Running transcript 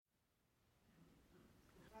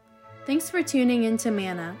Thanks for tuning in to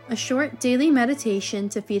Manna, a short daily meditation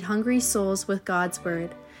to feed hungry souls with God's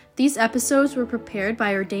Word. These episodes were prepared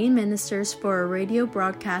by ordained ministers for a radio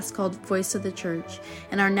broadcast called Voice of the Church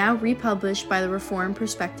and are now republished by the Reformed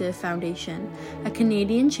Perspective Foundation, a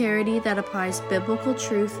Canadian charity that applies biblical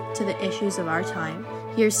truth to the issues of our time.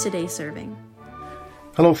 Here's today's serving.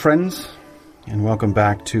 Hello, friends, and welcome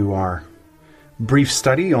back to our brief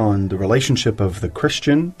study on the relationship of the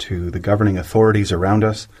Christian to the governing authorities around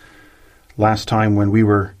us. Last time when we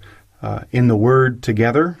were in the Word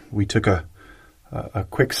together, we took a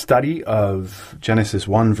quick study of Genesis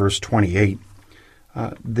 1, verse 28.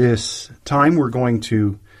 This time we're going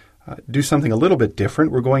to do something a little bit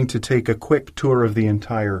different. We're going to take a quick tour of the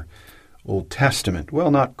entire Old Testament. Well,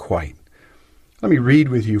 not quite. Let me read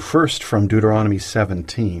with you first from Deuteronomy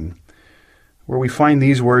 17, where we find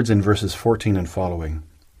these words in verses 14 and following.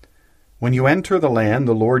 When you enter the land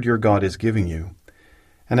the Lord your God is giving you,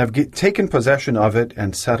 and have taken possession of it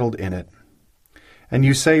and settled in it, and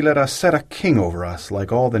you say, let us set a king over us like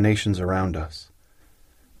all the nations around us,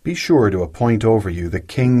 be sure to appoint over you the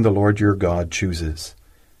king the Lord your God chooses.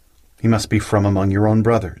 He must be from among your own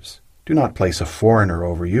brothers. Do not place a foreigner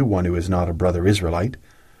over you, one who is not a brother Israelite.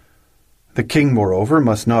 The king, moreover,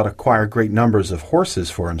 must not acquire great numbers of horses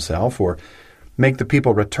for himself, or make the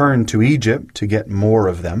people return to Egypt to get more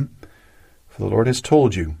of them. For the Lord has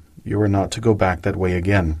told you, you are not to go back that way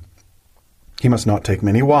again. He must not take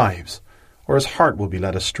many wives, or his heart will be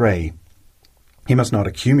led astray. He must not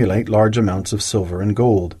accumulate large amounts of silver and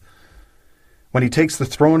gold. When he takes the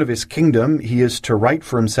throne of his kingdom, he is to write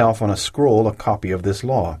for himself on a scroll a copy of this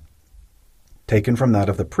law, taken from that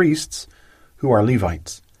of the priests, who are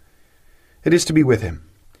Levites. It is to be with him,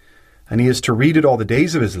 and he is to read it all the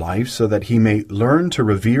days of his life, so that he may learn to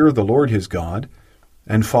revere the Lord his God,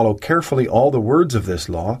 and follow carefully all the words of this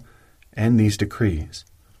law and these decrees,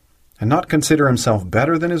 and not consider himself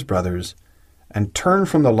better than his brothers, and turn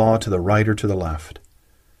from the law to the right or to the left.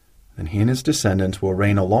 Then he and his descendants will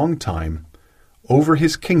reign a long time over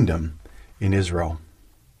his kingdom in Israel.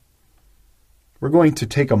 We're going to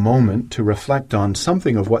take a moment to reflect on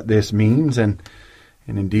something of what this means, and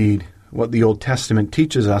indeed what the Old Testament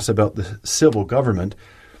teaches us about the civil government,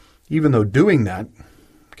 even though doing that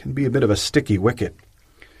can be a bit of a sticky wicket.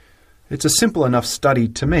 It's a simple enough study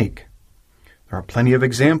to make. There are plenty of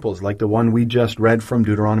examples like the one we just read from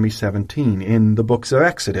Deuteronomy 17 in the books of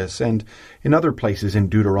Exodus and in other places in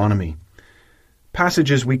Deuteronomy.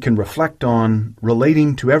 Passages we can reflect on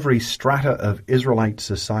relating to every strata of Israelite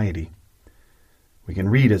society. We can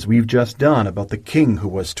read, as we've just done, about the king who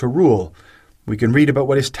was to rule. We can read about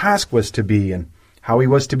what his task was to be and how he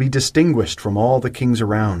was to be distinguished from all the kings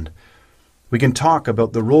around. We can talk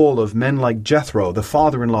about the role of men like Jethro, the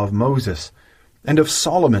father-in-law of Moses, and of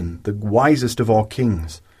Solomon, the wisest of all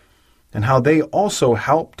kings, and how they also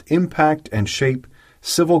helped impact and shape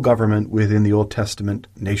civil government within the Old Testament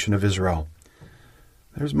nation of Israel.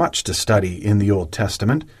 There's much to study in the Old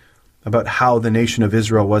Testament about how the nation of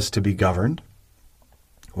Israel was to be governed.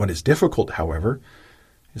 What is difficult, however,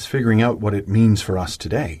 is figuring out what it means for us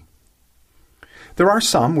today. There are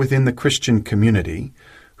some within the Christian community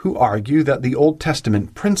who argue that the Old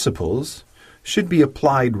Testament principles should be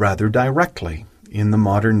applied rather directly in the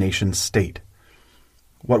modern nation state.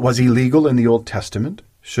 What was illegal in the Old Testament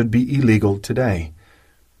should be illegal today,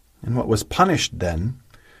 and what was punished then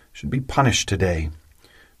should be punished today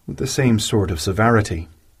with the same sort of severity.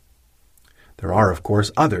 There are, of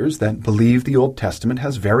course, others that believe the Old Testament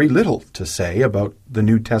has very little to say about the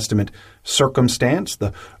New Testament circumstance,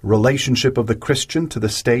 the relationship of the Christian to the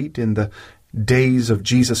state in the days of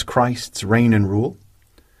Jesus Christ's reign and rule.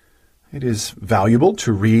 It is valuable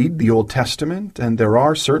to read the Old Testament, and there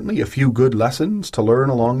are certainly a few good lessons to learn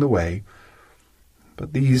along the way,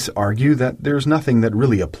 but these argue that there's nothing that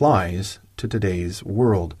really applies to today's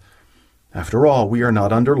world. After all, we are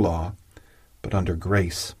not under law, but under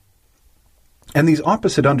grace. And these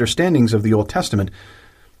opposite understandings of the Old Testament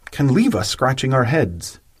can leave us scratching our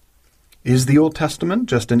heads. Is the Old Testament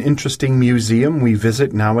just an interesting museum we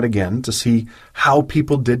visit now and again to see how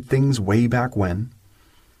people did things way back when?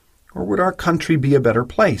 Or would our country be a better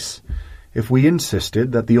place if we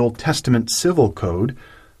insisted that the Old Testament civil code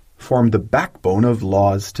formed the backbone of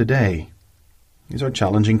laws today? These are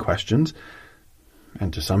challenging questions,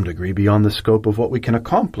 and to some degree beyond the scope of what we can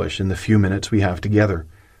accomplish in the few minutes we have together.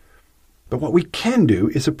 But what we can do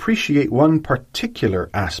is appreciate one particular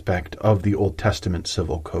aspect of the Old Testament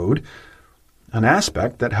civil code, an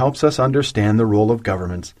aspect that helps us understand the role of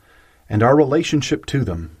governments and our relationship to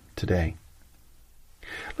them today.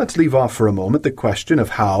 Let's leave off for a moment the question of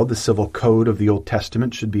how the civil code of the Old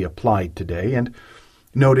Testament should be applied today, and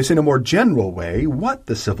notice in a more general way what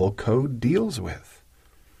the Civil Code deals with.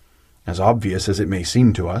 As obvious as it may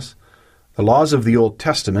seem to us, the laws of the Old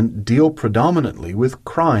Testament deal predominantly with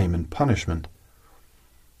crime and punishment.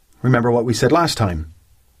 Remember what we said last time,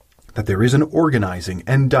 that there is an organizing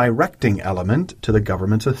and directing element to the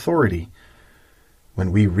government's authority.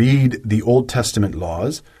 When we read the Old Testament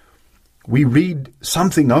laws, we read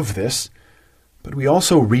something of this, but we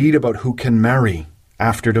also read about who can marry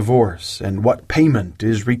after divorce and what payment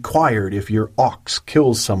is required if your ox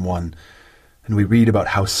kills someone, and we read about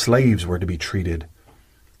how slaves were to be treated.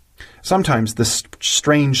 Sometimes the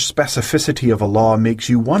strange specificity of a law makes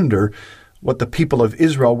you wonder what the people of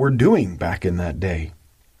Israel were doing back in that day.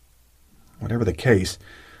 Whatever the case,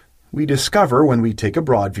 we discover when we take a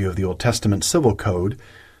broad view of the Old Testament Civil Code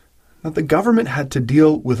that the government had to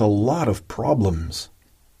deal with a lot of problems.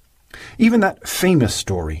 Even that famous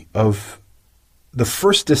story of the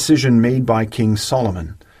first decision made by King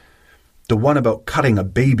Solomon, the one about cutting a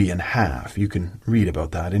baby in half, you can read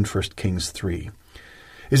about that in 1 Kings 3,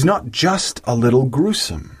 is not just a little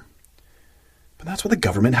gruesome, but that's what the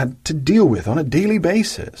government had to deal with on a daily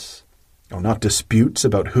basis. Not disputes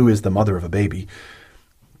about who is the mother of a baby,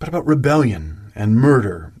 but about rebellion and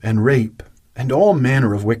murder and rape and all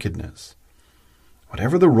manner of wickedness.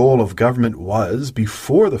 Whatever the role of government was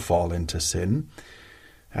before the fall into sin,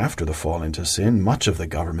 after the fall into sin, much of the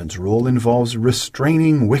government's role involves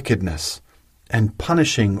restraining wickedness and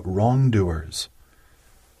punishing wrongdoers.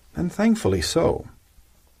 And thankfully so.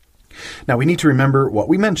 Now we need to remember what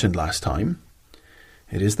we mentioned last time.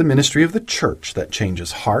 It is the ministry of the church that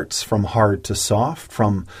changes hearts from hard to soft,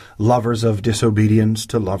 from lovers of disobedience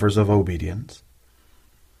to lovers of obedience.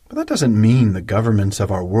 But that doesn't mean the governments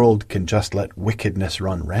of our world can just let wickedness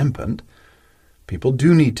run rampant. People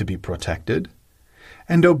do need to be protected,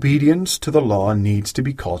 and obedience to the law needs to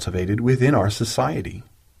be cultivated within our society.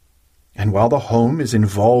 And while the home is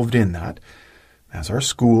involved in that, as are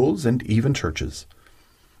schools and even churches,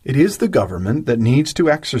 it is the government that needs to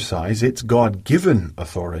exercise its God-given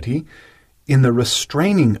authority in the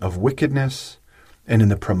restraining of wickedness and in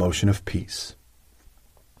the promotion of peace.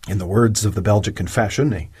 In the words of the Belgic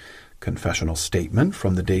Confession, a confessional statement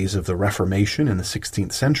from the days of the Reformation in the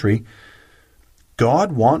 16th century,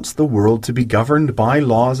 God wants the world to be governed by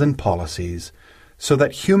laws and policies so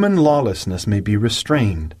that human lawlessness may be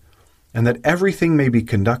restrained and that everything may be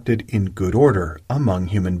conducted in good order among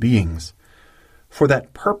human beings. For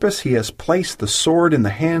that purpose he has placed the sword in the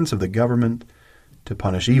hands of the government to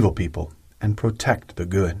punish evil people and protect the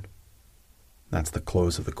good. That's the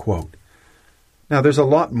close of the quote. Now, there's a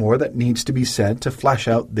lot more that needs to be said to flesh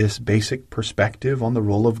out this basic perspective on the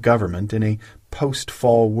role of government in a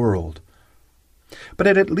post-fall world. But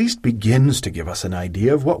it at least begins to give us an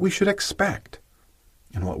idea of what we should expect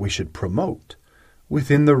and what we should promote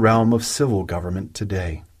within the realm of civil government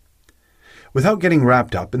today. Without getting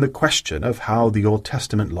wrapped up in the question of how the Old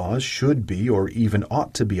Testament laws should be or even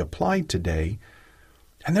ought to be applied today,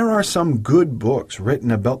 and there are some good books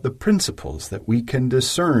written about the principles that we can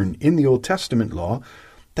discern in the Old Testament law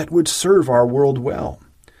that would serve our world well.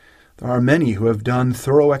 There are many who have done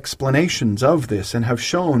thorough explanations of this and have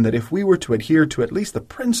shown that if we were to adhere to at least the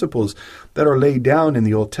principles that are laid down in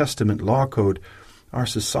the Old Testament law code, our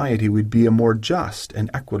society would be a more just and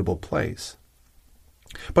equitable place.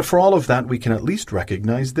 But for all of that, we can at least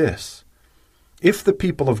recognize this. If the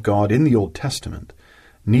people of God in the Old Testament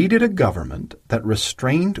needed a government that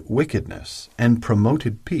restrained wickedness and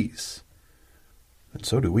promoted peace, then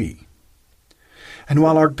so do we. And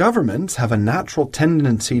while our governments have a natural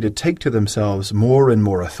tendency to take to themselves more and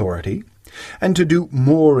more authority and to do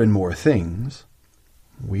more and more things,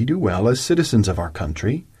 we do well as citizens of our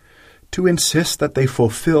country to insist that they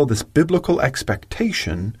fulfill this biblical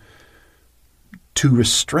expectation to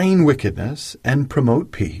restrain wickedness and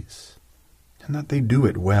promote peace, and that they do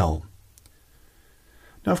it well.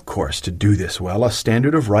 Now, of course, to do this well, a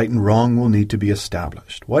standard of right and wrong will need to be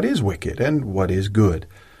established. What is wicked and what is good?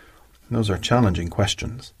 Those are challenging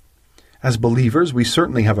questions. As believers, we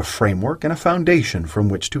certainly have a framework and a foundation from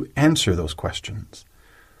which to answer those questions.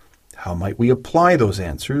 How might we apply those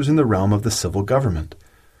answers in the realm of the civil government?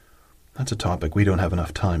 That's a topic we don't have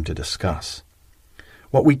enough time to discuss.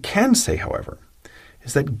 What we can say, however,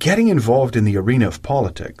 is that getting involved in the arena of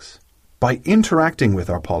politics, by interacting with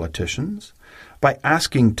our politicians, by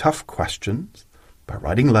asking tough questions, by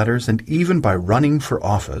writing letters, and even by running for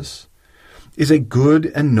office, is a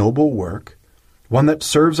good and noble work, one that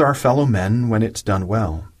serves our fellow men when it's done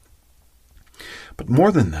well. But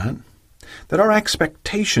more than that, that our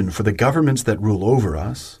expectation for the governments that rule over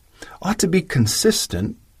us ought to be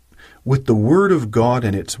consistent with the Word of God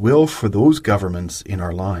and its will for those governments in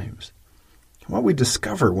our lives. What we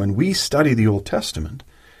discover when we study the Old Testament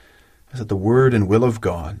is that the Word and will of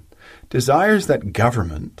God desires that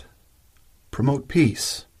government promote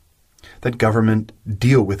peace, that government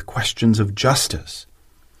deal with questions of justice.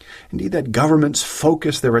 Indeed, that governments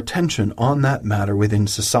focus their attention on that matter within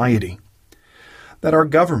society. That our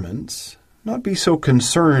governments not be so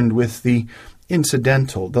concerned with the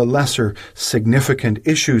incidental, the lesser significant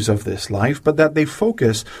issues of this life, but that they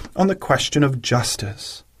focus on the question of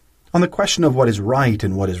justice, on the question of what is right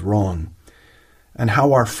and what is wrong, and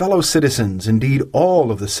how our fellow citizens, indeed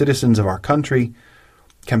all of the citizens of our country,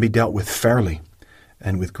 can be dealt with fairly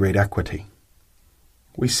and with great equity.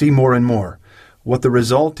 We see more and more what the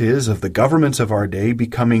result is of the governments of our day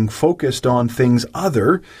becoming focused on things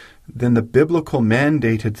other than the biblical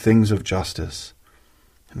mandated things of justice.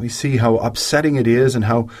 And we see how upsetting it is and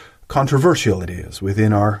how controversial it is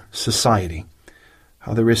within our society.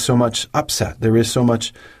 How there is so much upset, there is so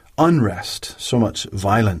much unrest, so much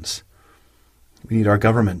violence. We need our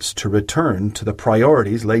governments to return to the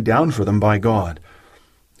priorities laid down for them by God.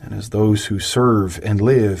 And as those who serve and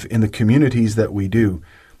live in the communities that we do,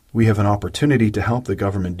 we have an opportunity to help the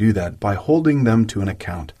government do that by holding them to an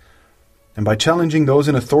account and by challenging those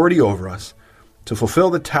in authority over us to fulfill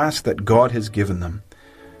the task that God has given them,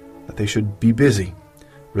 that they should be busy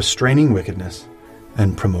restraining wickedness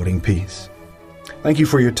and promoting peace. Thank you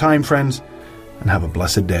for your time, friends, and have a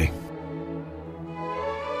blessed day.